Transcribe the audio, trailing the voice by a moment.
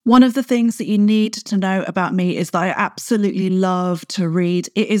One of the things that you need to know about me is that I absolutely love to read.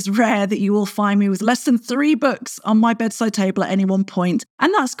 It is rare that you will find me with less than 3 books on my bedside table at any one point.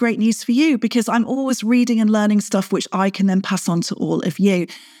 And that's great news for you because I'm always reading and learning stuff which I can then pass on to all of you.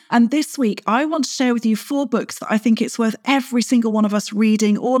 And this week, I want to share with you 4 books that I think it's worth every single one of us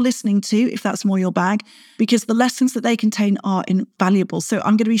reading or listening to, if that's more your bag, because the lessons that they contain are invaluable. So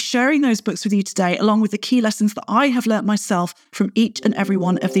I'm going to be sharing those books with you today, along with the key lessons that I have learnt myself from each and every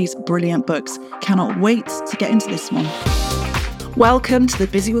one of these brilliant books. Cannot wait to get into this one. Welcome to the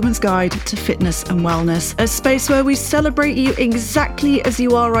Busy Woman's Guide to Fitness and Wellness, a space where we celebrate you exactly as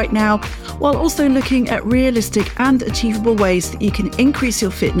you are right now, while also looking at realistic and achievable ways that you can increase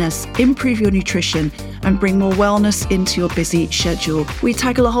your fitness, improve your nutrition, and bring more wellness into your busy schedule. We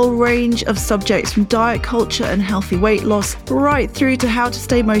tackle a whole range of subjects from diet culture and healthy weight loss, right through to how to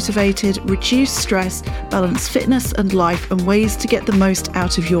stay motivated, reduce stress, balance fitness and life, and ways to get the most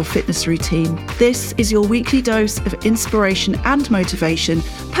out of your fitness routine. This is your weekly dose of inspiration and motivation,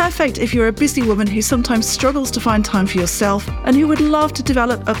 perfect if you're a busy woman who sometimes struggles to find time for yourself and who would love to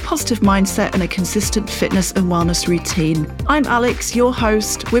develop a positive mindset and a consistent fitness and wellness routine. I'm Alex, your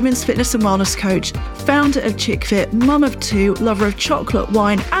host, women's fitness and wellness coach, founder of ChickFit, mum of 2, lover of chocolate,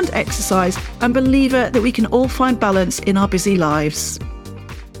 wine and exercise, and believer that we can all find balance in our busy lives.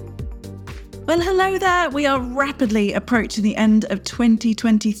 Well, hello there. We are rapidly approaching the end of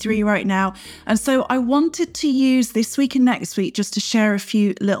 2023 right now. And so I wanted to use this week and next week just to share a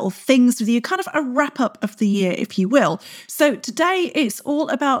few little things with you, kind of a wrap up of the year, if you will. So today it's all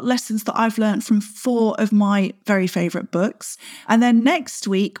about lessons that I've learned from 4 of my very favourite books. And then next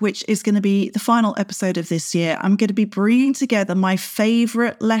week, which is going to be the final episode of this year, I'm going to be bringing together my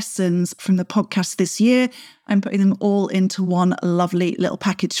favourite lessons from the podcast this year. I'm putting them all into one lovely little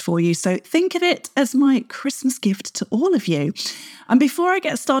package for you. So think of it as my Christmas gift to all of you. And before I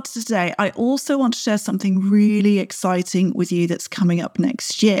get started today, I also want to share something really exciting with you that's coming up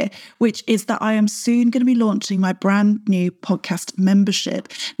next year, which is that I am soon going to be launching my brand new podcast membership.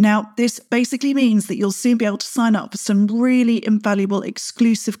 Now, this basically means that you'll soon be able to sign up for some really invaluable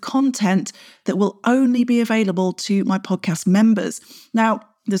exclusive content that will only be available to my podcast members. Now,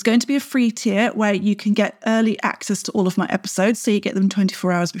 there's going to be a free tier where you can get early access to all of my episodes, so you get them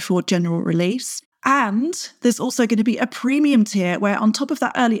 24 hours before general release. And there's also going to be a premium tier where on top of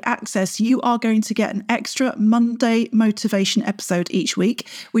that early access, you are going to get an extra Monday motivation episode each week,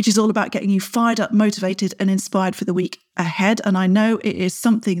 which is all about getting you fired up, motivated and inspired for the week ahead. And I know it is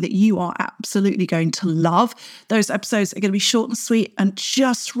something that you are absolutely going to love. Those episodes are going to be short and sweet and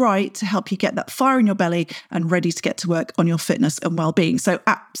just right to help you get that fire in your belly and ready to get to work on your fitness and well-being. So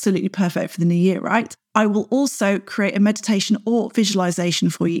absolutely perfect for the new year, right? I will also create a meditation or visualization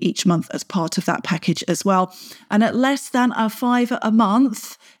for you each month as part of that package as well. And at less than a $5 a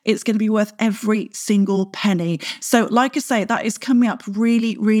month, it's going to be worth every single penny. So like I say, that is coming up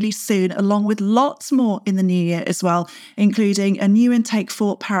really, really soon, along with lots more in the new year as well, including a new intake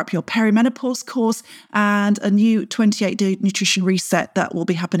for Power Up Your Perimenopause course and a new 28-day nutrition reset that will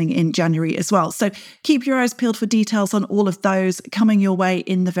be happening in January as well. So keep your eyes peeled for details on all of those coming your way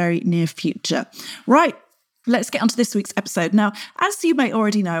in the very near future. Right. Let's get on to this week's episode. Now, as you may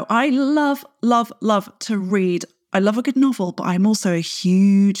already know, I love to read. I love a good novel, but I'm also a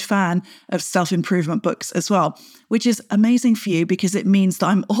huge fan of self-improvement books as well, which is amazing for you because it means that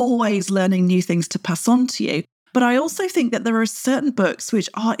I'm always learning new things to pass on to you. But I also think that there are certain books which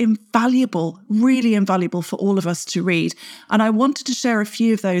are invaluable, really invaluable for all of us to read. And I wanted to share a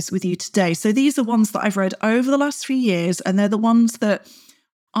few of those with you today. So these are ones that I've read over the last few years, and they're the ones that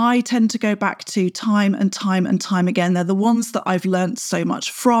I tend to go back to time and time again. They're the ones that I've learned so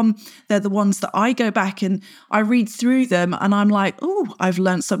much from. They're the ones that I go back and I read through them and I'm like, oh, I've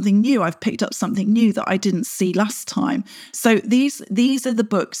learned something new. I've picked up something new that I didn't see last time. So these are the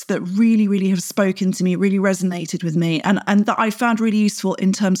books that really, really have spoken to me, really resonated with me, and that I found really useful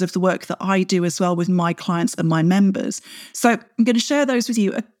in terms of the work that I do as well with my clients and my members. So I'm going to share those with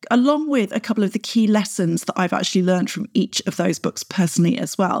you, along with a couple of the key lessons that I've actually learned from each of those books personally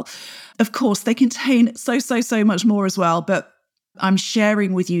as well. Of course, they contain so much more as well, but I'm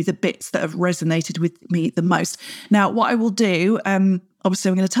sharing with you the bits that have resonated with me the most. Now, what I will do, obviously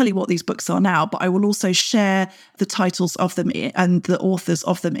I'm going to tell you what these books are now, but I will also share the titles of them and the authors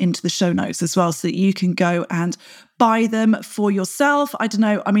of them into the show notes as well, so that you can go and buy them for yourself. I don't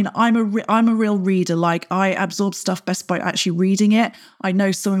know. I mean, I'm a real reader. Like, I absorb stuff best by actually reading it. I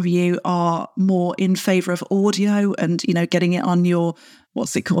know some of you are more in favor of audio and, getting it on your,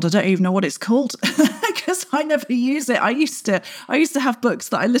 what's it called? I don't even know what it's called. because I never use it. I used to have books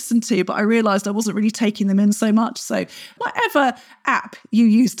that I listened to, but I realized I wasn't really taking them in so much. So whatever app you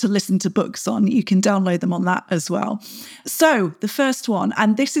use to listen to books on, you can download them on that as well. So the first one,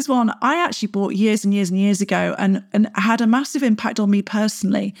 and this is one I actually bought years and years and years ago and had a massive impact on me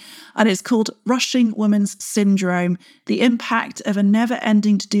personally. And it's called Rushing Woman's Syndrome: The Impact of a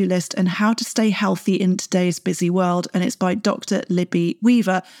Never-Ending To-Do List and How to Stay Healthy in Today's Busy World. And it's by Dr. Libby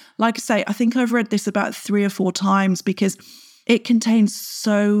Weaver. Like I say, I think I've read this about 3 or 4 times because it contains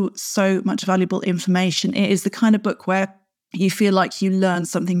so much valuable information. It is the kind of book where you feel like you learn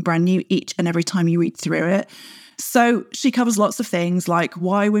something brand new each and every time you read through it. So she covers lots of things like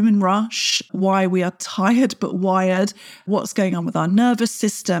why women rush, why we are tired but wired, what's going on with our nervous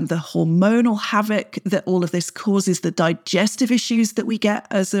system, the hormonal havoc that all of this causes, the digestive issues that we get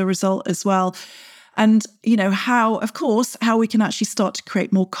as a result as well. And, how we can actually start to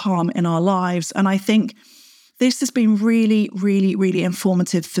create more calm in our lives. And I think this has been really, really, really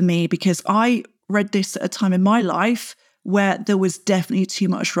informative for me because I read this at a time in my life where there was definitely too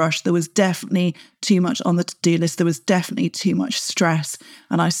much rush. There was definitely too much on the to-do list. There was definitely too much stress.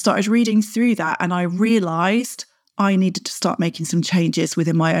 And I started reading through that and I realized I needed to start making some changes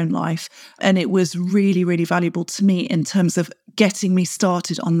within my own life. And it was really, really valuable to me in terms of getting me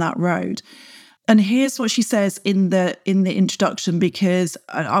started on that road. And here's what she says in the introduction, because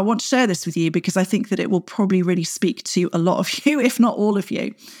I want to share this with you because I think that it will probably really speak to a lot of you, if not all of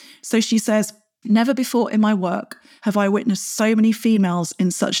you. So she says, "Never before in my work have I witnessed so many females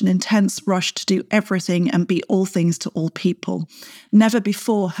in such an intense rush to do everything and be all things to all people. Never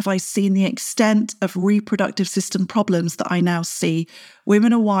before have I seen the extent of reproductive system problems that I now see.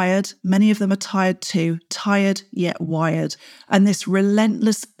 Women are wired, many of them are tired too, tired yet wired. And this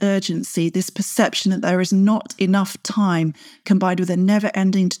relentless urgency, this perception that there is not enough time, combined with a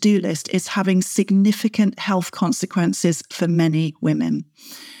never-ending to-do list, is having significant health consequences for many women."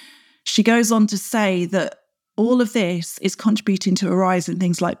 She goes on to say that all of this is contributing to a rise in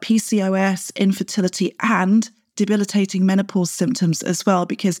things like PCOS, infertility, and debilitating menopause symptoms as well,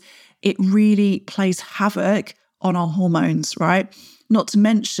 because it really plays havoc on our hormones, right? Not to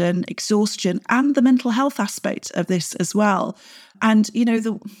mention exhaustion and the mental health aspect of this as well. And,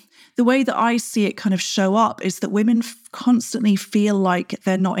 the way that I see it kind of show up is that women constantly feel like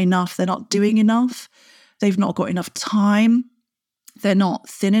they're not enough, they're not doing enough, they've not got enough time, they're not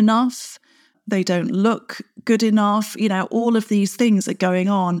thin enough, they don't look good enough, all of these things are going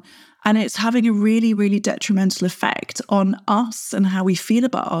on. And it's having a really, really detrimental effect on us and how we feel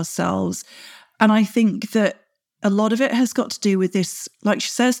about ourselves. And I think that a lot of it has got to do with this, like she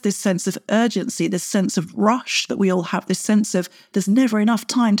says, this sense of urgency, this sense of rush that we all have, this sense of there's never enough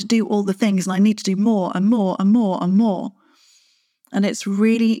time to do all the things and I need to do more and more and more and more. And it's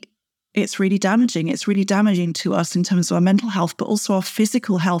really damaging. It's really damaging to us in terms of our mental health, but also our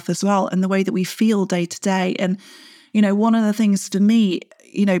physical health as well, and the way that we feel day to day. And, one of the things for me,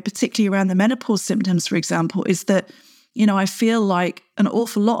 particularly around the menopause symptoms, for example, is that, I feel like an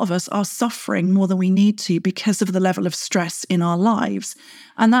awful lot of us are suffering more than we need to because of the level of stress in our lives.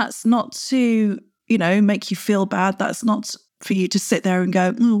 And that's not to, make you feel bad. That's not for you to sit there and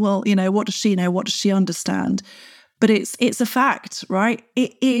go, oh, well, what does she know? What does she understand? But it's a fact, right?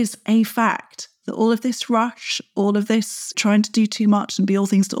 It is a fact that all of this rush, all of this trying to do too much and be all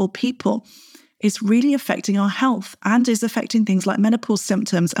things to all people is really affecting our health and is affecting things like menopause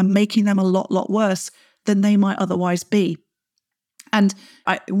symptoms and making them a lot worse than they might otherwise be. And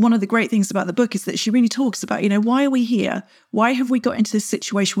one of the great things about the book is that she really talks about, why are we here? Why have we got into this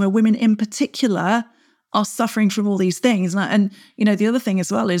situation where women in particular are suffering from all these things? And the other thing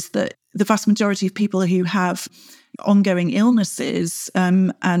as well is that the vast majority of people who have ongoing illnesses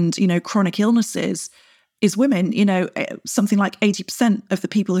and chronic illnesses is women. Something like 80% of the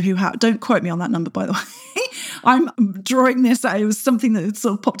people who have, don't quote me on that number, by the way. I'm drawing this out. It was something that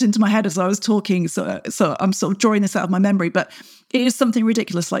sort of popped into my head as I was talking. So I'm sort of drawing this out of my memory, but it is something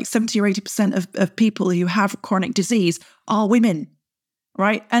ridiculous. Like 70 or 80% of people who have chronic disease are women,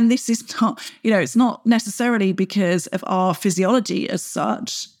 right? And this is not, it's not necessarily because of our physiology as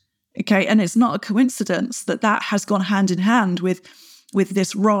such. Okay. And it's not a coincidence that has gone hand in hand with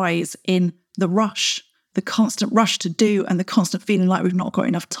this rise in the rush, the constant rush to do and the constant feeling like we've not got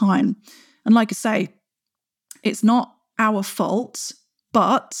enough time. And like I say, it's not our fault,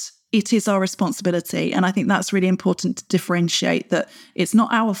 but it is our responsibility. And I think that's really important to differentiate, that it's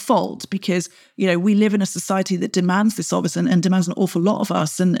not our fault because, we live in a society that demands this of us and demands an awful lot of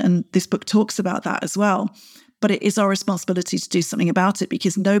us. And this book talks about that as well. But it is our responsibility to do something about it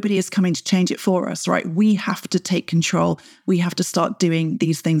because nobody is coming to change it for us, right? We have to take control. We have to start doing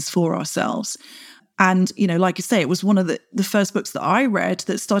these things for ourselves. And, like I say, it was one of the first books that I read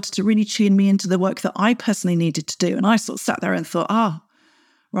that started to really tune me into the work that I personally needed to do. And I sort of sat there and thought,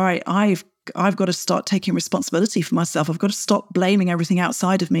 right, I've got to start taking responsibility for myself. I've got to stop blaming everything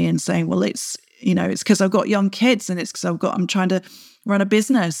outside of me and saying, well, it's because I've got young kids, and it's because I'm trying to run a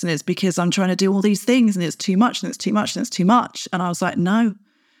business, and it's because I'm trying to do all these things, and it's too much, and it's too much, and it's too much. And I was like, no,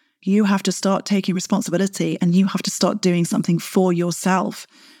 you have to start taking responsibility, and you have to start doing something for yourself.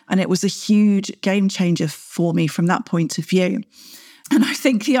 And it was a huge game changer for me from that point of view. And I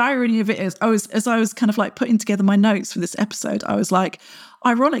think the irony of it is, as I was kind of like putting together my notes for this episode, I was like,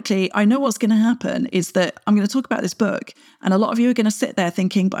 ironically, I know what's going to happen is that I'm going to talk about this book, and a lot of you are going to sit there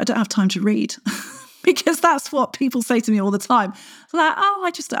thinking, but I don't have time to read. Because that's what people say to me all the time. They're like,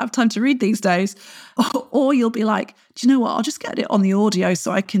 I just don't have time to read these days. Or you'll be like, do you know what? I'll just get it on the audio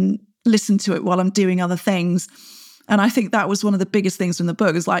so I can listen to it while I'm doing other things. And I think that was one of the biggest things from the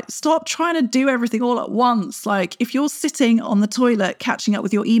book, is like, stop trying to do everything all at once. Like, if you're sitting on the toilet catching up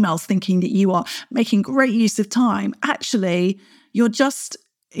with your emails thinking that you are making great use of time, actually, you're just,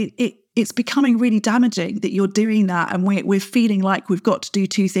 it's becoming really damaging that you're doing that. And we're feeling like we've got to do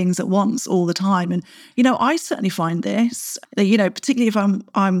two things at once all the time. And, I certainly find this, particularly if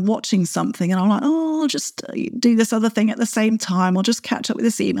I'm watching something and I'm like, I'll just do this other thing at the same time. I'll just catch up with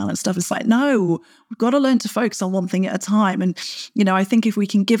this email and stuff. It's like, no, we've got to learn to focus on one thing at a time. And, I think if we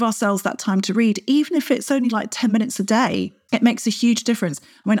can give ourselves that time to read, even if it's only like 10 minutes a day, it makes a huge difference.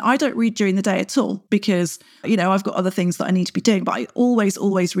 I mean, I don't read during the day at all because, I've got other things that I need to be doing, but I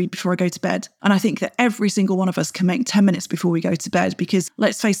always read before I go to bed. And I think that every single one of us can make 10 minutes before we go to bed, because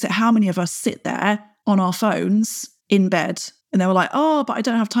let's face it, how many of us sit there on our phones in bed and they were like, but I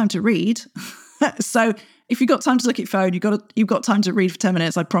don't have time to read. So if you've got time to look at your phone, you've got time to read for 10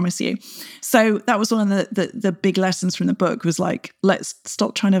 minutes, I promise you. So that was one of the big lessons from the book, was like, let's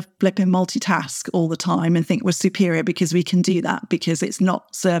stop trying to flip and multitask all the time and think we're superior because we can do that, because it's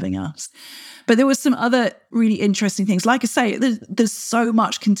not serving us. But there was some other really interesting things. Like I say, there's so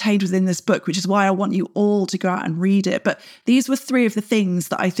much contained within this book, which is why I want you all to go out and read it. But these were three of the things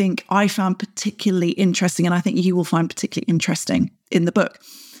that I think I found particularly interesting, and I think you will find particularly interesting in the book.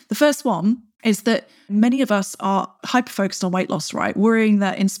 The first one is that many of us are hyper-focused on weight loss, right? Worrying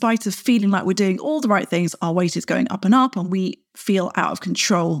that in spite of feeling like we're doing all the right things, our weight is going up and up, and we feel out of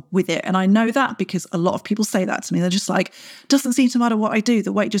control with it. And I know that because a lot of people say that to me. They're just like, doesn't seem to matter what I do,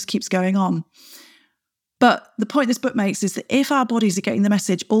 the weight just keeps going on. But the point this book makes is that if our bodies are getting the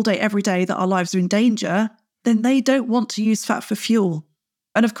message all day, every day that our lives are in danger, then they don't want to use fat for fuel.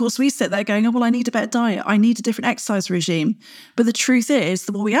 And of course, we sit there going, I need a better diet. I need a different exercise regime. But the truth is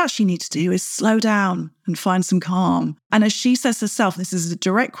that what we actually need to do is slow down and find some calm. And as she says herself, this is a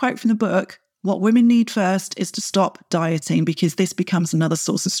direct quote from the book, what women need first is to stop dieting, because this becomes another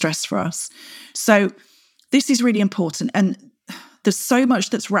source of stress for us. So this is really important. And there's so much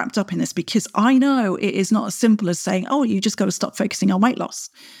that's wrapped up in this, because I know it is not as simple as saying, you just got to stop focusing on weight loss.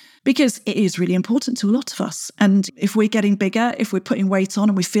 Because it is really important to a lot of us. And if we're getting bigger, if we're putting weight on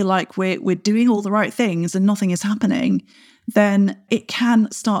and we feel like we're doing all the right things and nothing is happening, then it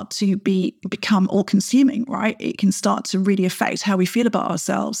can start to become all-consuming, right? It can start to really affect how we feel about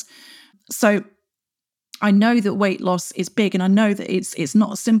ourselves. So I know that weight loss is big, and I know that it's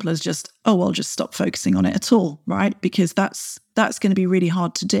not as simple as just, I'll just stop focusing on it at all, right? Because that's going to be really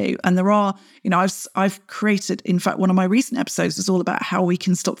hard to do. And there are, I've created, in fact, one of my recent episodes is all about how we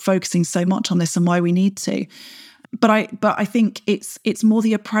can stop focusing so much on this and why we need to. But I think it's more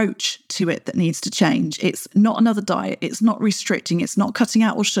the approach to it that needs to change. It's not another diet. It's not restricting. It's not cutting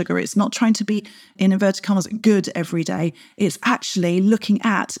out all sugar. It's not trying to be, in inverted commas, good every day. It's actually looking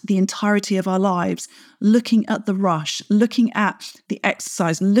at the entirety of our lives, looking at the rush, looking at the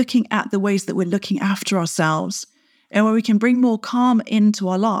exercise, looking at the ways that we're looking after ourselves. And when we can bring more calm into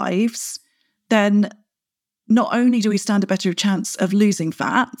our lives, then not only do we stand a better chance of losing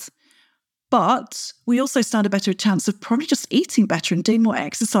fat, but we also stand a better chance of probably just eating better and doing more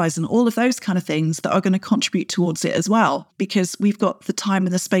exercise and all of those kind of things that are going to contribute towards it as well, because we've got the time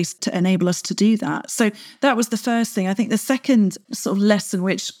and the space to enable us to do that. So that was the first thing. I think the second sort of lesson,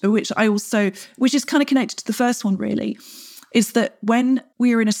 which is kind of connected to the first one really, is that when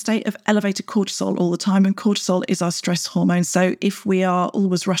we are in a state of elevated cortisol all the time, and cortisol is our stress hormone, so if we are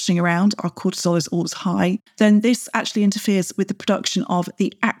always rushing around, our cortisol is always high, then this actually interferes with the production of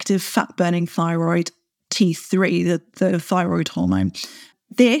the active fat-burning thyroid T3, the thyroid hormone.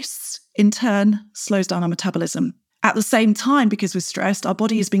 This, in turn, slows down our metabolism. At the same time, because we're stressed, our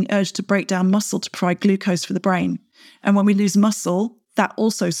body is being urged to break down muscle to provide glucose for the brain. And when we lose muscle, that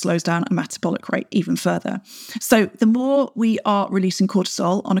also slows down a metabolic rate even further. So the more we are releasing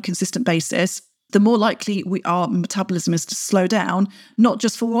cortisol on a consistent basis, the more likely our metabolism is to slow down, not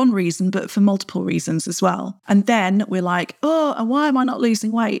just for one reason, but for multiple reasons as well. And then we're like, oh, and why am I not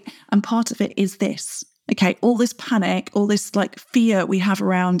losing weight? And part of it is this. Okay, all this panic, all this like fear we have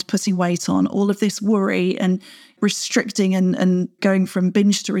around putting weight on, all of this worry and restricting and going from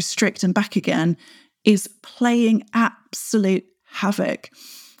binge to restrict and back again is playing absolute havoc.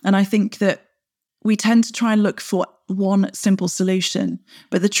 And I think that we tend to try and look for one simple solution.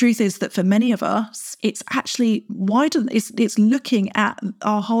 But the truth is that for many of us, it's actually wider. It's looking at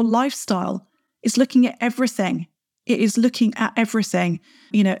our whole lifestyle. It's looking at everything. It is looking at everything,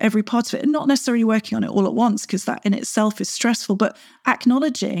 every part of it, and not necessarily working on it all at once, because that in itself is stressful, but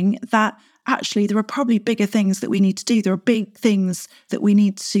acknowledging that actually there are probably bigger things that we need to do. There are big things that we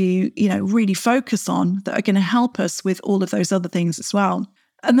need to, really focus on that are going to help us with all of those other things as well.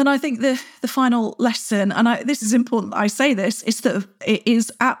 And then I think the final lesson, and this is important that I say this, is that it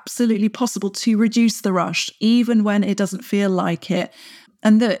is absolutely possible to reduce the rush, even when it doesn't feel like it.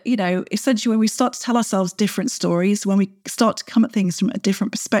 And that, essentially when we start to tell ourselves different stories, when we start to come at things from a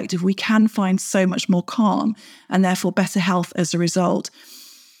different perspective, we can find so much more calm and therefore better health as a result.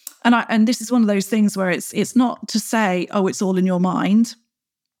 And this is one of those things where it's not to say, oh, it's all in your mind.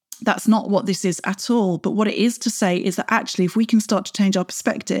 That's not what this is at all. But what it is to say is that actually, if we can start to change our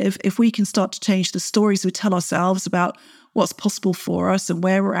perspective, if we can start to change the stories we tell ourselves about what's possible for us and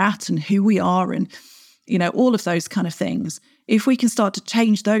where we're at and who we are and, all of those kind of things, if we can start to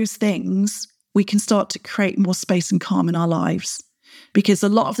change those things, we can start to create more space and calm in our lives. Because a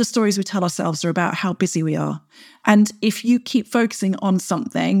lot of the stories we tell ourselves are about how busy we are. And if you keep focusing on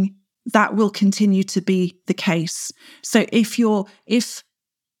something, that will continue to be the case. So if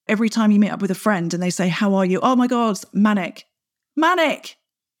every time you meet up with a friend and they say, how are you? Oh my God, manic,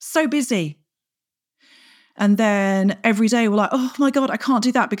 so busy. And then every day we're like, oh my God, I can't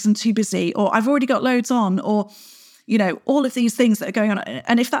do that because I'm too busy, or I've already got loads on, or, all of these things that are going on.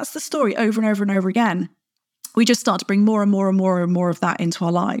 And if that's the story over and over and over again, we just start to bring more and more and more and more of that into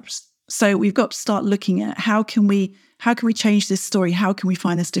our lives. So we've got to start looking at how can we change this story? How can we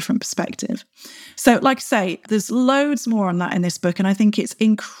find this different perspective? So like I say, there's loads more on that in this book. And I think it's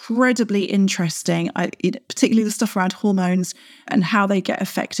incredibly interesting, particularly the stuff around hormones and how they get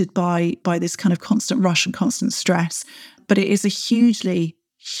affected by this kind of constant rush and constant stress. But it is a hugely,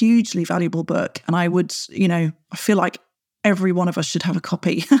 hugely valuable book. And I would, I feel like every one of us should have a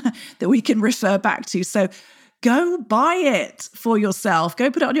copy that we can refer back to. So go buy it for yourself.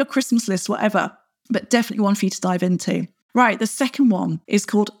 Go put it on your Christmas list, whatever. But definitely one for you to dive into. Right, the second one is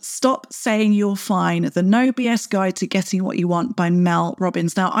called Stop Saying You're Fine, The No BS Guide to Getting What You Want by Mel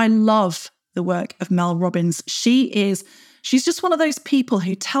Robbins. Now, I love the work of Mel Robbins. She's just one of those people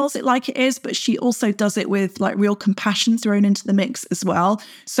who tells it like it is, but she also does it with like real compassion thrown into the mix as well.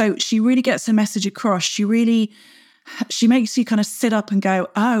 So she really gets her message across. She makes you kind of sit up and go,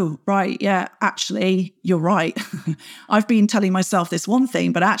 oh, right, yeah, actually, you're right. I've been telling myself this one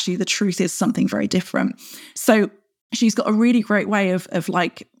thing, but actually the truth is something very different. So she's got a really great way of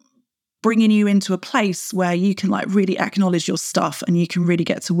like bringing you into a place where you can like really acknowledge your stuff and you can really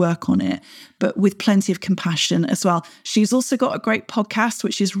get to work on it, but with plenty of compassion as well. She's also got a great podcast,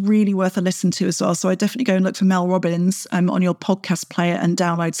 which is really worth a listen to as well. So I definitely go and look for Mel Robbins on your podcast player and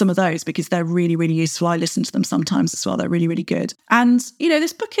download some of those because they're really, really useful. I listen to them sometimes as well. They're really, really good. And,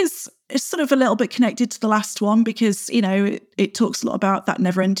 this book is sort of a little bit connected to the last one because, it talks a lot about that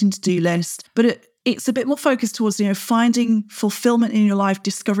never-ending to-do list, but it's a bit more focused towards, finding fulfillment in your life,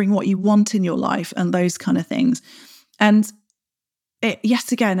 discovering what you want in your life and those kind of things. And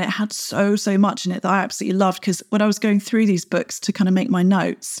yet again, it had so much in it that I absolutely loved because when I was going through these books to kind of make my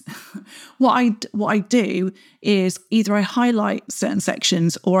notes, what I do is either I highlight certain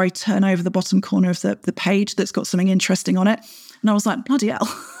sections or I turn over the bottom corner of the page that's got something interesting on it. And I was like, bloody hell,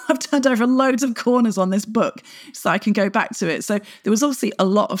 I've turned over loads of corners on this book so I can go back to it. So there was obviously a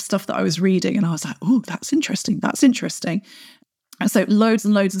lot of stuff that I was reading and I was like, oh, that's interesting. And so loads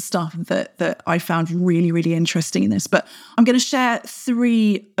and loads of stuff that I found really, really interesting in this. But I'm going to share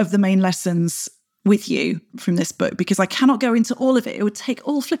 3 of the main lessons with you from this book because I cannot go into all of it. It would take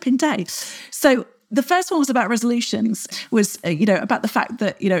all flipping day. So the first one was about resolutions, was, about the fact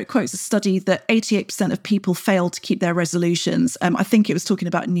that, it quotes a study that 88% of people fail to keep their resolutions. I think it was talking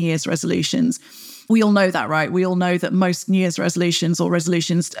about New Year's resolutions. We all know that, right? We all know that most New Year's resolutions or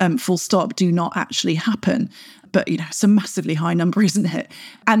resolutions, full stop, do not actually happen. But, it's a massively high number, isn't it?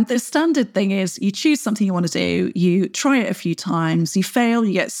 And the standard thing is you choose something you want to do, you try it a few times, you fail,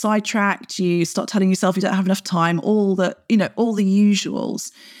 you get sidetracked, you start telling yourself you don't have enough time, all the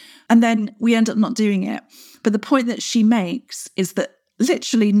usuals. And then we end up not doing it. But the point that she makes is that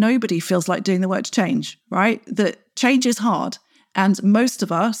literally nobody feels like doing the work to change, right? That change is hard. And most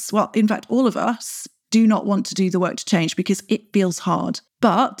of us, well, in fact, all of us do not want to do the work to change because it feels hard.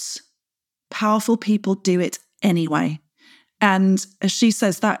 But powerful people do it anyway. And as she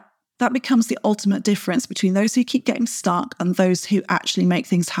says, that becomes the ultimate difference between those who keep getting stuck and those who actually make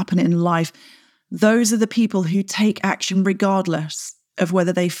things happen in life. Those are the people who take action regardless of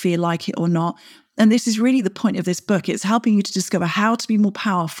whether they feel like it or not. And this is really the point of this book. It's helping you to discover how to be more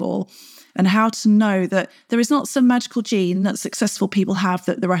powerful and how to know that there is not some magical gene that successful people have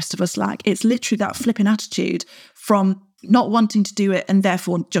that the rest of us lack. It's literally that flipping attitude from not wanting to do it and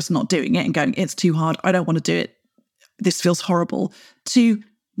therefore just not doing it and going, it's too hard, I don't want to do it, this feels horrible, to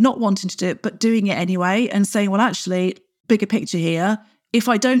not wanting to do it, but doing it anyway and saying, well, actually, bigger picture here, if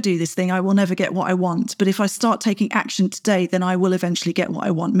I don't do this thing, I will never get what I want. But if I start taking action today, then I will eventually get what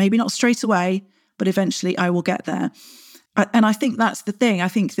I want. Maybe not straight away, but eventually I will get there. And I think that's the thing. I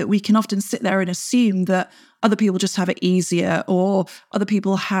think that we can often sit there and assume that other people just have it easier, or other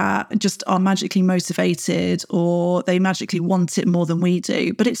people just are magically motivated, or they magically want it more than we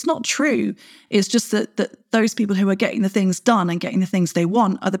do. But it's not true. It's just that those people who are getting the things done and getting the things they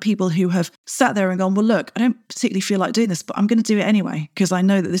want are the people who have sat there and gone, well, look, I don't particularly feel like doing this, but I'm going to do it anyway because I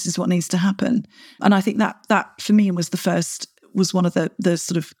know that this is what needs to happen. And I think that for me was one of the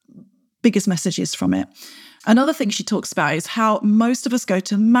sort of biggest messages from it. Another thing she talks about is how most of us go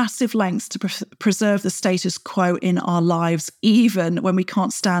to massive lengths to preserve the status quo in our lives, even when we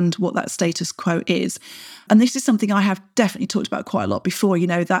can't stand what that status quo is. And this is something I have definitely talked about quite a lot before,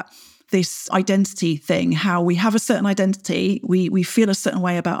 that this identity thing, how we have a certain identity, we feel a certain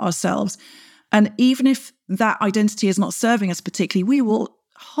way about ourselves. And even if that identity is not serving us particularly, we will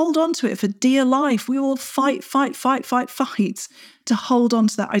hold on to it for dear life. We will fight to hold on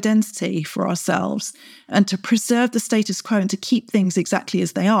to that identity for ourselves and to preserve the status quo and to keep things exactly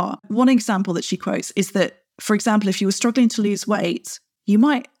as they are. One example that she quotes is that, for example, if you were struggling to lose weight, you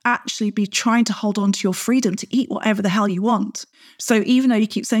might actually be trying to hold on to your freedom to eat whatever the hell you want. So even though you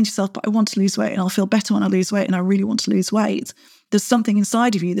keep saying to yourself, but I want to lose weight and I'll feel better when I lose weight and I really want to lose weight, there's something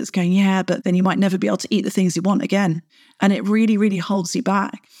inside of you that's going, yeah, but then you might never be able to eat the things you want again. And it really, really holds you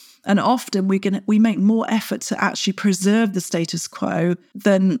back. And often we make more effort to actually preserve the status quo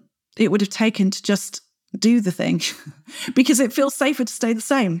than it would have taken to just do the thing because it feels safer to stay the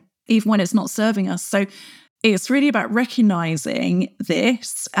same, even when it's not serving us. So it's really about recognizing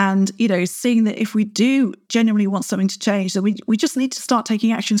this and, seeing that if we do genuinely want something to change, then we just need to start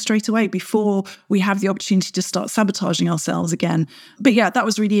taking action straight away before we have the opportunity to start sabotaging ourselves again. But yeah, that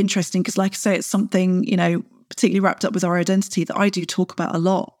was really interesting because, like I say, it's something, particularly wrapped up with our identity that I do talk about a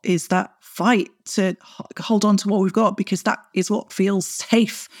lot, is that fight to hold on to what we've got because that is what feels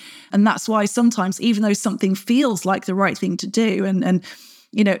safe. And that's why sometimes, even though something feels like the right thing to do and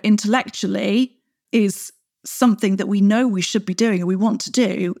intellectually is something that we know we should be doing and we want to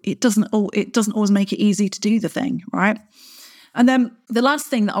do, it doesn't always make it easy to do the thing, right? And then the last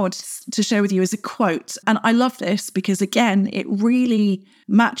thing that I want to share with you is a quote. And I love this because, again, it really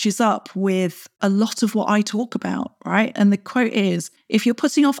matches up with a lot of what I talk about, right? And the quote is, if you're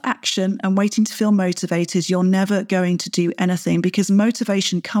putting off action and waiting to feel motivated, you're never going to do anything because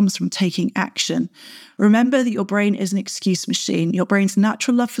motivation comes from taking action. Remember that your brain is an excuse machine. Your brain's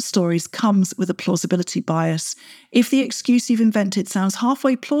natural love for stories comes with a plausibility bias. If the excuse you've invented sounds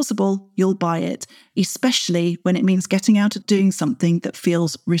halfway plausible, you'll buy it, especially when it means getting out of doing something that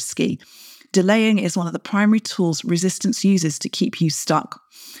feels risky. Delaying is one of the primary tools resistance uses to keep you stuck.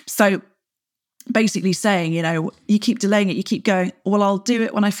 So basically saying, you keep delaying it, you keep going, well, I'll do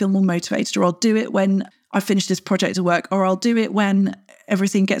it when I feel more motivated, or I'll do it when I finish this project at work, or I'll do it when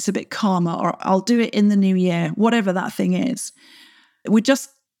everything gets a bit calmer, or I'll do it in the new year, whatever that thing is. We're just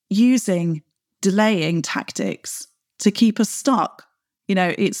using delaying tactics to keep us stuck.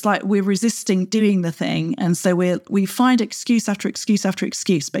 It's like we're resisting doing the thing. And so we find excuse after excuse after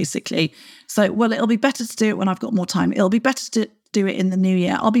excuse, basically. So, well, it'll be better to do it when I've got more time. It'll be better to do it in the new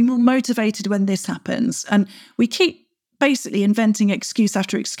year. I'll be more motivated when this happens. And we keep basically inventing excuse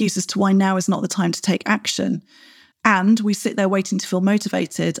after excuse as to why now is not the time to take action. And we sit there waiting to feel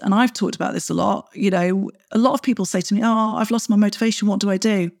motivated. And I've talked about this a lot. A lot of people say to me, oh, I've lost my motivation. What do I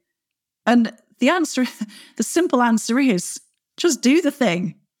do? And the simple answer is, just do the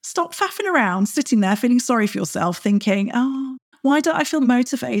thing. Stop faffing around, sitting there feeling sorry for yourself, thinking, oh, why don't I feel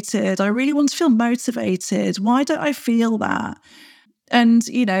motivated? I really want to feel motivated. Why don't I feel that? And,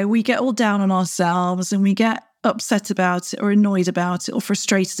 we get all down on ourselves and we get upset about it or annoyed about it or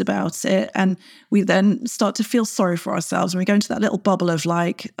frustrated about it. And we then start to feel sorry for ourselves. And we go into that little bubble of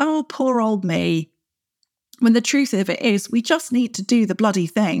like, oh, poor old me. When the truth of it is, we just need to do the bloody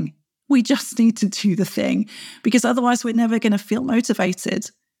thing. We just need to do the thing, because otherwise we're never going to feel motivated,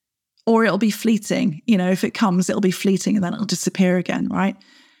 or it'll be fleeting. If it comes, it'll be fleeting and then it'll disappear again, right?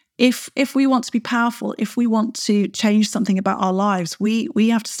 If we want to be powerful, if we want to change something about our lives, we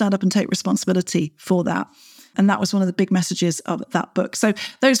have to stand up and take responsibility for that. And that was one of the big messages of that book. So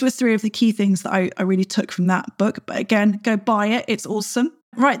those were 3 of the key things that I really took from that book. But again, go buy it. It's awesome.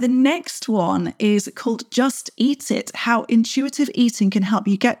 Right, the next one is called Just Eat It, How Intuitive Eating Can Help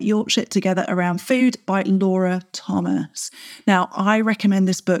You Get Your Shit Together Around Food by Laura Thomas. Now, I recommend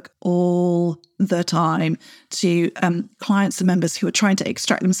this book all the time to clients and members who are trying to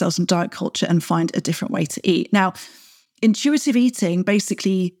extract themselves from diet culture and find a different way to eat. Now, intuitive eating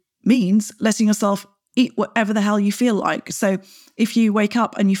basically means letting yourself eat whatever the hell you feel like. So if you wake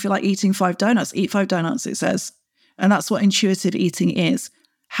up and you feel like eating 5 donuts, eat 5 donuts, it says. And that's what intuitive eating is.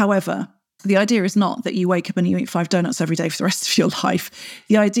 However, the idea is not that you wake up and you eat 5 donuts every day for the rest of your life.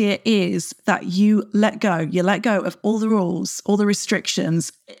 The idea is that you let go of all the rules, all the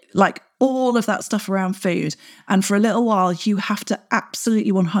restrictions, like all of that stuff around food. And for a little while, you have to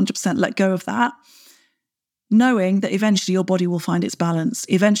absolutely 100% let go of that, knowing that eventually your body will find its balance.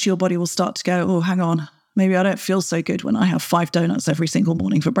 Eventually your body will start to go, oh, hang on, maybe I don't feel so good when I have 5 donuts every single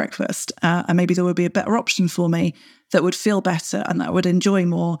morning for breakfast. And maybe there would be a better option for me that would feel better and that I would enjoy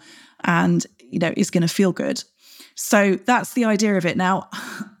more and, is going to feel good. So that's the idea of it. Now,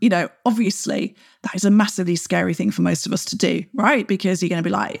 obviously that is a massively scary thing for most of us to do, right? Because you're going to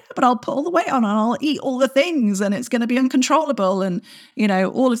be like, but I'll put all the weight on and I'll eat all the things and it's going to be uncontrollable. And,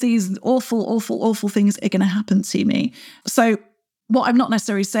 all of these awful, awful, awful things are going to happen to me. So what I'm not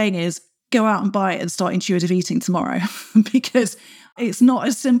necessarily saying is go out and buy it and start intuitive eating tomorrow, because it's not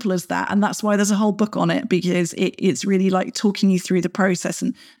as simple as that. And that's why there's a whole book on it, because it's really like talking you through the process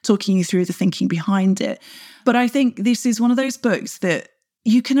and talking you through the thinking behind it. But I think this is one of those books that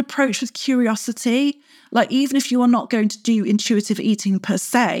you can approach with curiosity. Like, even if you are not going to do intuitive eating per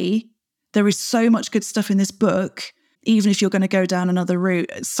se, there is so much good stuff in this book. Even if you're going to go down another route,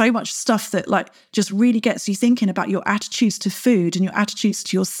 so much stuff that like just really gets you thinking about your attitudes to food and your attitudes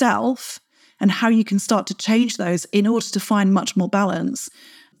to yourself and how you can start to change those in order to find much more balance.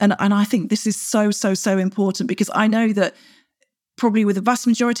 And I think this is so, so, so important, because I know that probably with the vast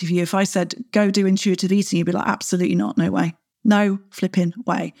majority of you, if I said, go do intuitive eating, you'd be like, absolutely not, no way. No flipping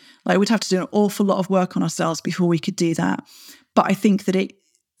way. Like, we'd have to do an awful lot of work on ourselves before we could do that. But I think that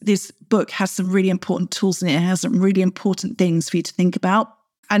this book has some really important tools in it. It has some really important things for you to think about.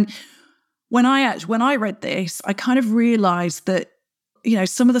 And when I read this, I kind of realized that,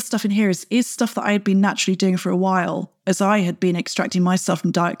 some of the stuff in here is stuff that I had been naturally doing for a while, as I had been extracting myself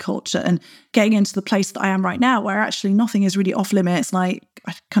from diet culture and getting into the place that I am right now, where actually nothing is really off limits. Like,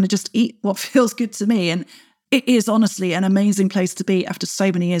 I kind of just eat what feels good to me. And it is honestly an amazing place to be after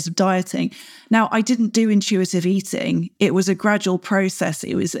so many years of dieting. Now, I didn't do intuitive eating. It was a gradual process.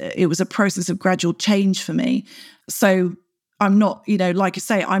 It was a process of gradual change for me. So I'm not, like I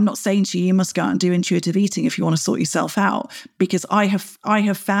say, I'm not saying to you must go out and do intuitive eating if you want to sort yourself out, because I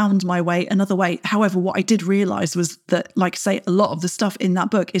have found my way, another way. However, what I did realize was that, like I say, a lot of the stuff in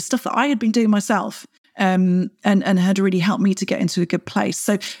that book is stuff that I had been doing myself, and had really helped me to get into a good place.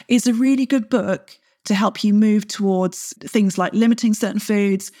 So it's a really good book to help you move towards things like limiting certain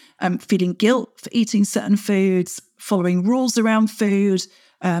foods, feeling guilt for eating certain foods, following rules around food,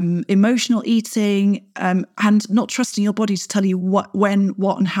 emotional eating, and not trusting your body to tell you what, when,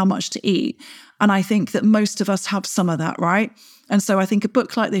 what, and how much to eat. And I think that most of us have some of that, right? And so I think a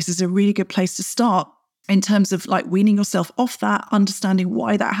book like this is a really good place to start in terms of like weaning yourself off that, understanding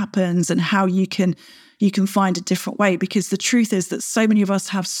why that happens and how you can find a different way. Because the truth is that so many of us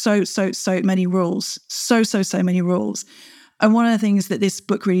have so many rules, so many rules. And one of the things that this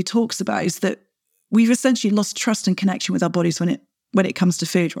book really talks about is that we've essentially lost trust and connection with our bodies when it comes to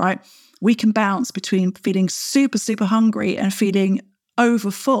food, right? We can bounce between feeling super hungry and feeling over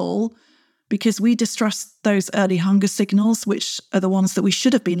full because we distrust those early hunger signals, which are the ones that we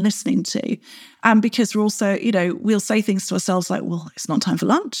should have been listening to. And because we're also, we'll say things to ourselves like, well, it's not time for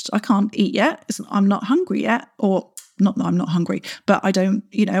lunch. I can't eat yet. I'm not hungry yet. Or not that I'm not hungry, but I don't,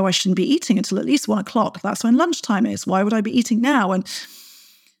 I shouldn't be eating until at least 1 o'clock. That's when lunchtime is. Why would I be eating now?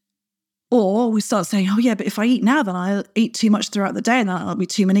 Or we start saying, oh yeah, but if I eat now, then I'll eat too much throughout the day and that'll be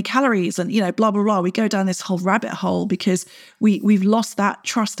too many calories and, blah, blah, blah. We go down this whole rabbit hole because we've lost that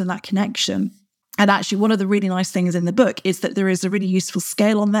trust and that connection. And actually, one of the really nice things in the book is that there is a really useful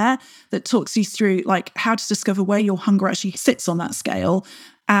scale on there that talks you through like how to discover where your hunger actually sits on that scale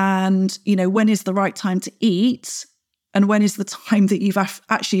and, when is the right time to eat And when is the time that you've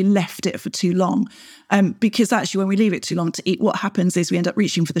actually left it for too long? Because actually when we leave it too long to eat, what happens is we end up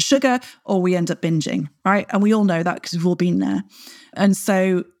reaching for the sugar or we end up binging, right? And we all know that because we've all been there. And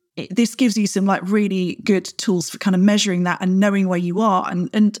so this gives you some like really good tools for kind of measuring that and knowing where you are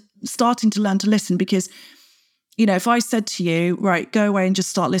and starting to learn to listen. Because, you know, if I said to you, right, go away and just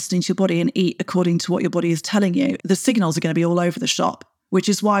start listening to your body and eat according to what your body is telling you, the signals are going to be all over the shop, which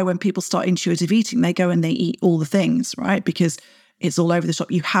is why when people start intuitive eating, they go and they eat all the things, right? Because it's all over the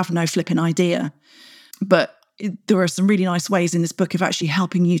shop. You have no flipping idea. But there are some really nice ways in this book of actually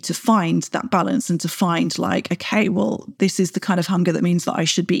helping you to find that balance and to find like, okay, well, this is the kind of hunger that means that I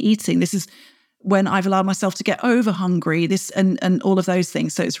should be eating. This is when I've allowed myself to get over hungry, this and all of those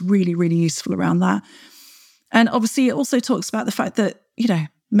things. So it's really, really useful around that. And obviously it also talks about the fact that, you know,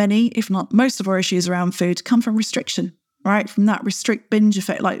 many, if not most of our issues around food come from restriction, right? From that restrict binge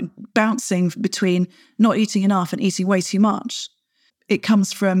effect, like bouncing between not eating enough and eating way too much. It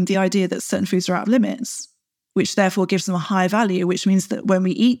comes from the idea that certain foods are out of limits, which therefore gives them a high value, which means that when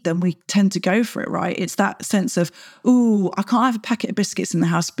we eat them, we tend to go for it, right? It's that sense of, ooh, I can't have a packet of biscuits in the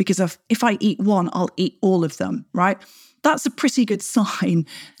house because if I eat one, I'll eat all of them, right? That's a pretty good sign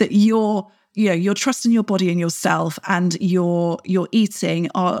that you're trusting your body and yourself and your eating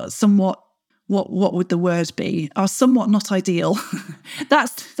are somewhat, what would the word be? Are somewhat not ideal.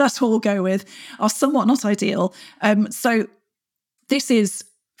 That's what we'll go with, are somewhat not ideal. So this is,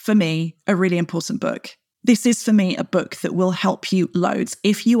 for me, a really important book. This is, for me, a book that will help you loads.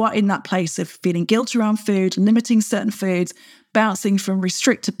 If you are in that place of feeling guilt around food, limiting certain foods, bouncing from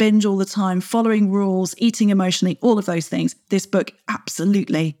restrict to binge all the time, following rules, eating emotionally, all of those things, this book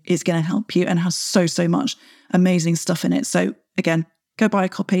absolutely is going to help you and has so much amazing stuff in it. So again, go buy a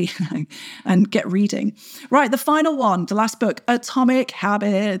copy and get reading. Right, the final one, the last book, Atomic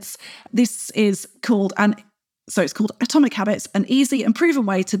Habits. This is called, it's called Atomic Habits, an easy and proven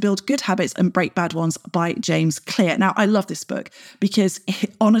way to build good habits and break bad ones by James Clear. Now, I love this book because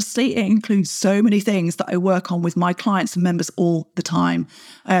it includes so many things that I work on with my clients and members all the time.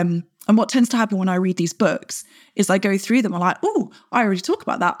 And what tends to happen when I read these books is I go through them. I'm like, oh, I already talk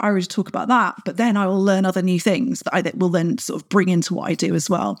about that. I already talk about that. But then I will learn other new things that I will then sort of bring into what I do as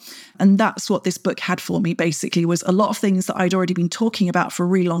well. And that's what this book had for me, basically, was a lot of things that I'd already been talking about for a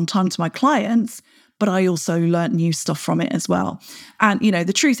really long time to my clients, but I also learned new stuff from it as well. And, you know,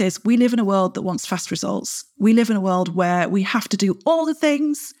 the truth is we live in a world that wants fast results. We live in a world where we have to do all the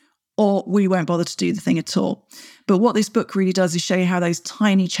things or we won't bother to do the thing at all. But what this book really does is show you how those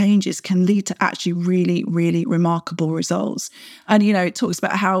tiny changes can lead to actually really, really remarkable results. And, you know, it talks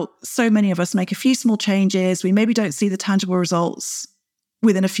about how so many of us make a few small changes. We maybe don't see the tangible results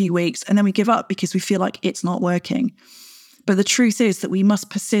within a few weeks, and then we give up because we feel like it's not working. But the truth is that we must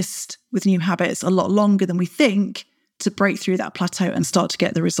persist with new habits a lot longer than we think to break through that plateau and start to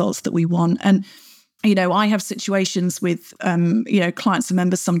get the results that we want. And, you know, I have situations with, clients and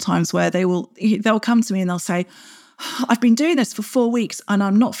members sometimes where they'll come to me and they'll say, I've been doing this for 4 weeks and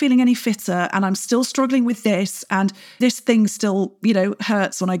I'm not feeling any fitter and I'm still struggling with this and this thing still,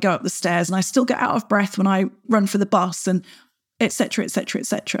 hurts when I go up the stairs and I still get out of breath when I run for the bus and et cetera, et cetera, et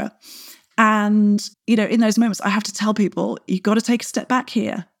cetera. And, in those moments, I have to tell people, you've got to take a step back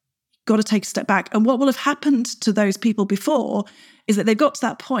here. You've got to take a step back. And what will have happened to those people before is that they've got to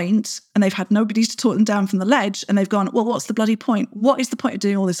that point and they've had nobody to talk them down from the ledge. And they've gone, well, what's the bloody point? What is the point of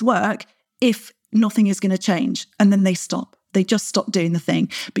doing all this work if nothing is going to change? And then they stop. They just stop doing the thing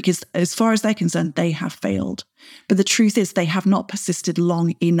because as far as they're concerned, they have failed. But the truth is they have not persisted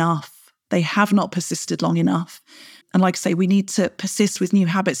long enough. They have not persisted long enough. And like I say, we need to persist with new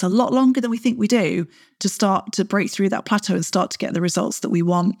habits a lot longer than we think we do to start to break through that plateau and start to get the results that we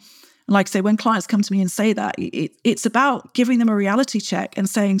want. And like I say, when clients come to me and say that, it's about giving them a reality check and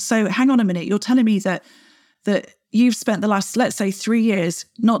saying, so hang on a minute, you're telling me that you've spent the last, let's say, 3 years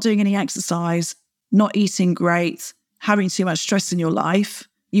not doing any exercise, not eating great, having too much stress in your life.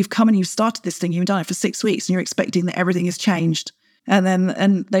 You've come and you've started this thing, you've done it for 6 weeks and you're expecting that everything has changed.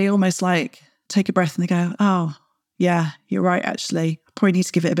 And they almost like take a breath and they go, oh, yeah, you're right, actually. Probably need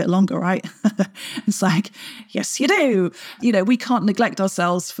to give it a bit longer, right? It's like, yes, you do. We can't neglect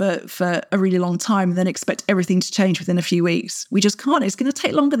ourselves for a really long time and then expect everything to change within a few weeks. We just can't. It's going to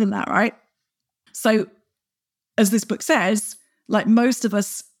take longer than that, right? So, as this book says, like most of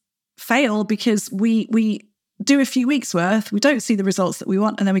us fail because we do a few weeks worth, we don't see the results that we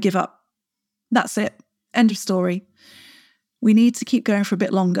want, and then we give up. That's it. End of story. We need to keep going for a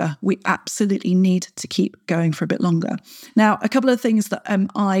bit longer. We absolutely need to keep going for a bit longer. Now, a couple of things that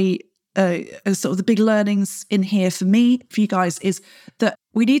I sort of the big learnings in here for me, for you guys, is that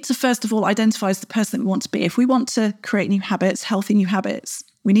we need to first of all identify as the person that we want to be. If we want to create new habits, healthy new habits,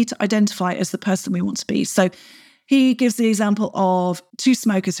 we need to identify as the person we want to be. So he gives the example of two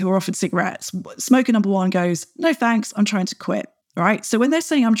smokers who are offered cigarettes. Smoker number one goes, "No thanks, I'm trying to quit." Right? So when they're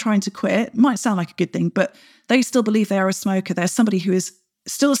saying I'm trying to quit, it might sound like a good thing, but they still believe they are a smoker. They're somebody who is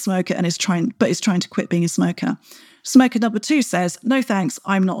still a smoker and is trying to quit being a smoker. Smoker number two says, "No thanks,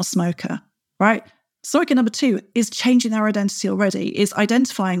 I'm not a smoker." Right? Smoker number two is changing their identity already, is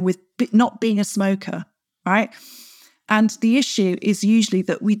identifying with not being a smoker. Right? And the issue is usually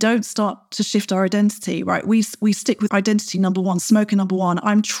that we don't start to shift our identity, right? We stick with identity number one, smoker number one.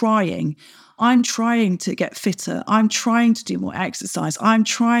 I'm trying to get fitter. I'm trying to do more exercise. I'm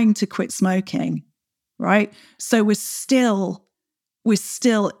trying to quit smoking, right? So we're still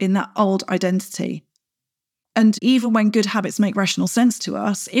in that old identity. And even when good habits make rational sense to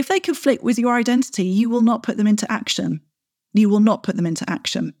us, if they conflict with your identity, you will not put them into action. You will not put them into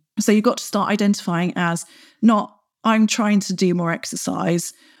action. So you've got to start identifying as not, I'm trying to do more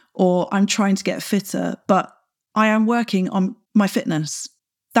exercise or I'm trying to get fitter, but I am working on my fitness.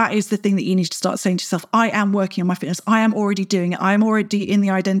 That is the thing that you need to start saying to yourself. I am working on my fitness. I am already doing it. I am already in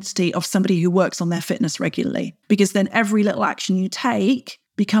the identity of somebody who works on their fitness regularly, because then every little action you take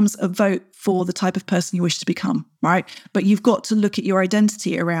becomes a vote for the type of person you wish to become, right? But you've got to look at your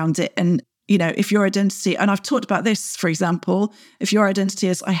identity around it. And, if your identity, and I've talked about this, for example, if your identity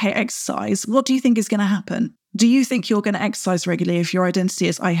is, I hate exercise, what do you think is going to happen? Do you think you're going to exercise regularly if your identity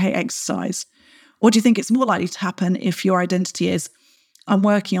is, I hate exercise? Or do you think it's more likely to happen if your identity is, I'm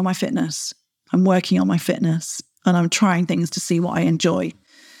working on my fitness. I'm working on my fitness and I'm trying things to see what I enjoy?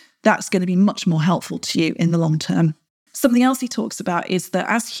 That's going to be much more helpful to you in the long term. Something else he talks about is that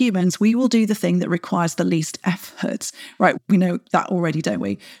as humans, we will do the thing that requires the least effort, right? We know that already, don't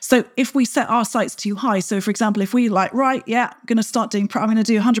we? So if we set our sights too high, so for example, if we I'm going to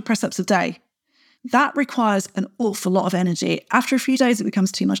do 100 press-ups a day, that requires an awful lot of energy. After a few days, it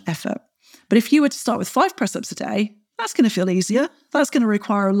becomes too much effort. But if you were to start with 5 press-ups a day, that's going to feel easier. That's going to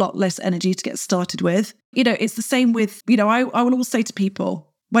require a lot less energy to get started with. It's the same with, I will always say to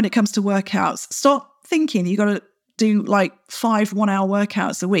people, when it comes to workouts, stop thinking you've got to do 5 1-hour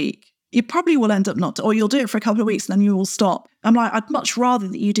workouts a week. You probably will end up not, or you'll do it for a couple of weeks and then you will stop. I'm like, I'd much rather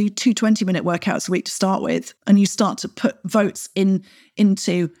that you do 2 20-minute workouts a week to start with, and you start to put votes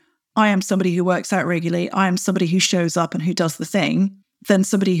into, I am somebody who works out regularly, I am somebody who shows up and who does the thing, than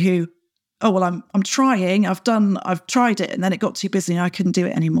somebody who, oh, well, I'm trying, I've tried it, and then it got too busy and I couldn't do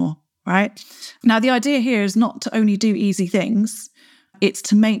it anymore, right? Now, the idea here is not to only do easy things, it's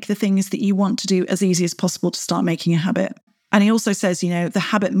to make the things that you want to do as easy as possible to start making a habit. And he also says, the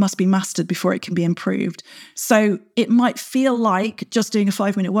habit must be mastered before it can be improved. So it might feel like just doing a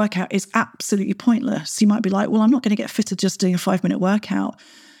 5-minute workout is absolutely pointless. You might be like, well, I'm not going to get fitter just doing a 5-minute workout.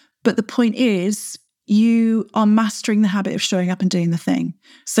 But the point is, you are mastering the habit of showing up and doing the thing.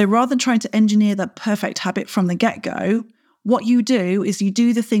 So rather than trying to engineer that perfect habit from the get-go, what you do is you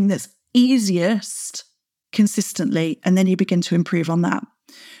do the thing that's easiest consistently, and then you begin to improve on that.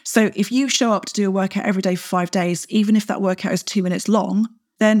 So if you show up to do a workout every day for 5 days, even if that workout is 2 minutes long,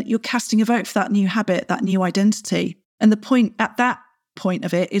 then you're casting a vote for that new habit, that new identity. And the point at that point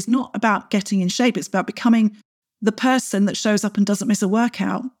of it is not about getting in shape. It's about becoming the person that shows up and doesn't miss a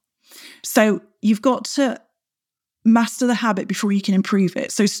workout. So you've got to master the habit before you can improve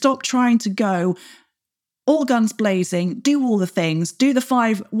it. So stop trying to go all guns blazing, do all the things, do the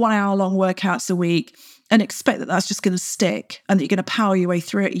 5 1-hour long workouts a week, and expect that that's just going to stick and that you're going to power your way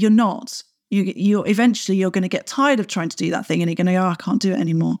through it. You're not. You're eventually going to get tired of trying to do that thing and you're going to go, I can't do it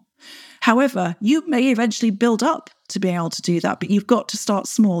anymore. However, you may eventually build up to being able to do that, but you've got to start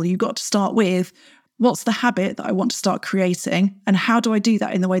small. You've got to start with, what's the habit that I want to start creating? And how do I do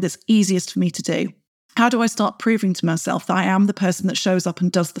that in the way that's easiest for me to do? How do I start proving to myself that I am the person that shows up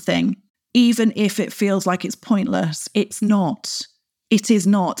and does the thing? Even if it feels like it's pointless, it's not. It is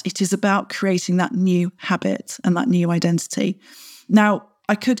not. It is about creating that new habit and that new identity. Now,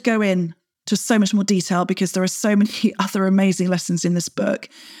 I could go in to so much more detail because there are so many other amazing lessons in this book.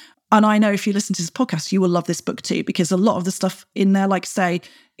 And I know if you listen to this podcast, you will love this book too, because a lot of the stuff in there, like I say,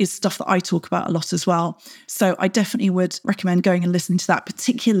 is stuff that I talk about a lot as well. So I definitely would recommend going and listening to that,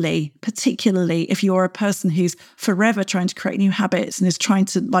 particularly if you're a person who's forever trying to create new habits and is trying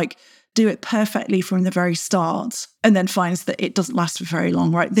to do it perfectly from the very start and then finds that it doesn't last for very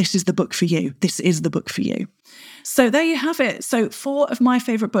long, right? This is the book for you. This is the book for you. So there you have it. So 4 of my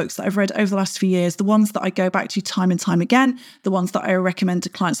favourite books that I've read over the last few years, the ones that I go back to time and time again, the ones that I recommend to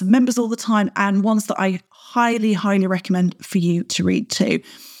clients and members all the time, and ones that I highly, highly recommend for you to read too.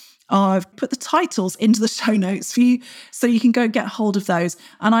 I've put the titles into the show notes for you so you can go get hold of those.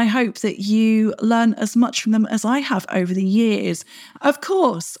 And I hope that you learn as much from them as I have over the years. Of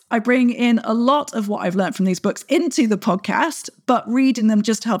course, I bring in a lot of what I've learned from these books into the podcast, but reading them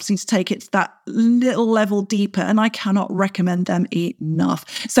just helps me to take it to that little level deeper, and I cannot recommend them enough.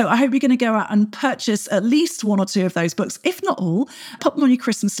 So I hope you're going to go out and purchase at least one or two of those books, if not all. Pop them on your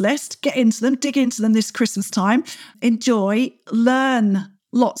Christmas list, get into them, dig into them this Christmas time, enjoy, learn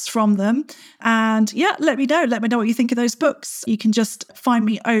lots from them. And yeah, let me know what you think of those books. You can just find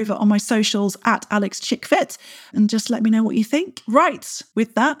me over on my socials at Alex Chickfit and just let me know what you think. Right,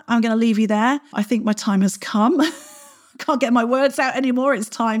 with that, I'm going to leave you there. I think my time has come. Can't get my words out anymore. It's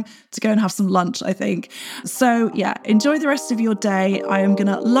time to go and have some lunch, I think. So yeah, enjoy the rest of your day. I am going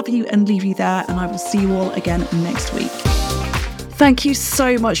to love you and leave you there, and I will see you all again next week. Thank you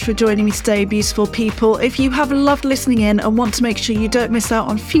so much for joining me today, beautiful people. If you have loved listening in and want to make sure you don't miss out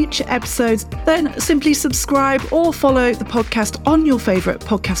on future episodes, then simply subscribe or follow the podcast on your favourite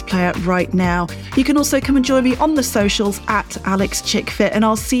podcast player right now. You can also come and join me on the socials at Alex Chickfit, and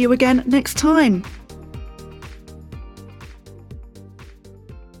I'll see you again next time.